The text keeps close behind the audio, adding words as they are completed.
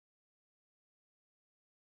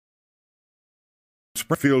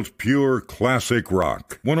Springfield's pure classic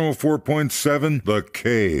rock. 104.7 The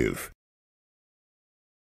Cave.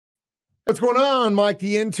 What's going on, Mike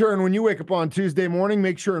the Intern? When you wake up on Tuesday morning,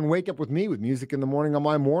 make sure and wake up with me with music in the morning on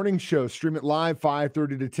my morning show. Stream it live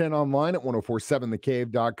 5:30 to 10 online at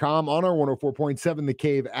 1047thecave.com, on our 104.7 The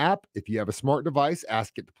Cave app. If you have a smart device,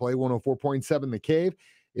 ask it to play 104.7 The Cave.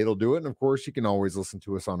 It'll do it. And of course, you can always listen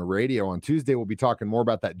to us on the radio. On Tuesday, we'll be talking more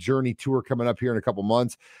about that Journey tour coming up here in a couple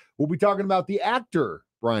months. We'll be talking about the actor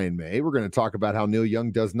Brian May. We're going to talk about how Neil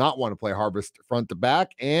Young does not want to play Harvest front to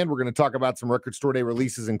back. And we're going to talk about some Record Store Day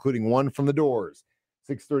releases, including one from The Doors.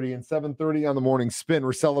 6:30 and 7:30 on the morning spin.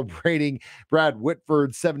 We're celebrating Brad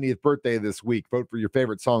Whitford's 70th birthday this week. Vote for your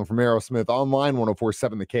favorite song from Aerosmith online,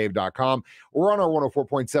 1047thecave.com, or on our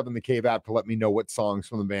 104.7 The Cave app to let me know what songs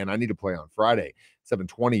from the band I need to play on Friday.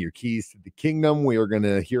 7:20, your keys to the kingdom. We are going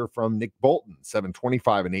to hear from Nick Bolton.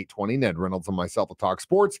 7:25 and 8:20, Ned Reynolds and myself will talk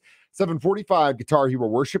sports. 7:45, Guitar Hero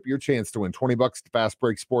Worship, your chance to win $20 to Fast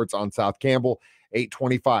Break Sports on South Campbell.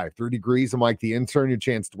 8:25, 3 Degrees, and Mike the Intern, your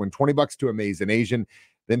chance to win $20 to Amazing Asian.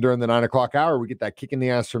 Then during the 9 o'clock hour, we get that kick in the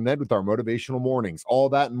ass from Ned with our motivational mornings. All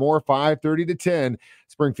that and more, 5:30 to 10.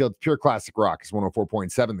 Springfield's pure classic rock is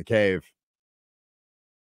 104.7 The Cave.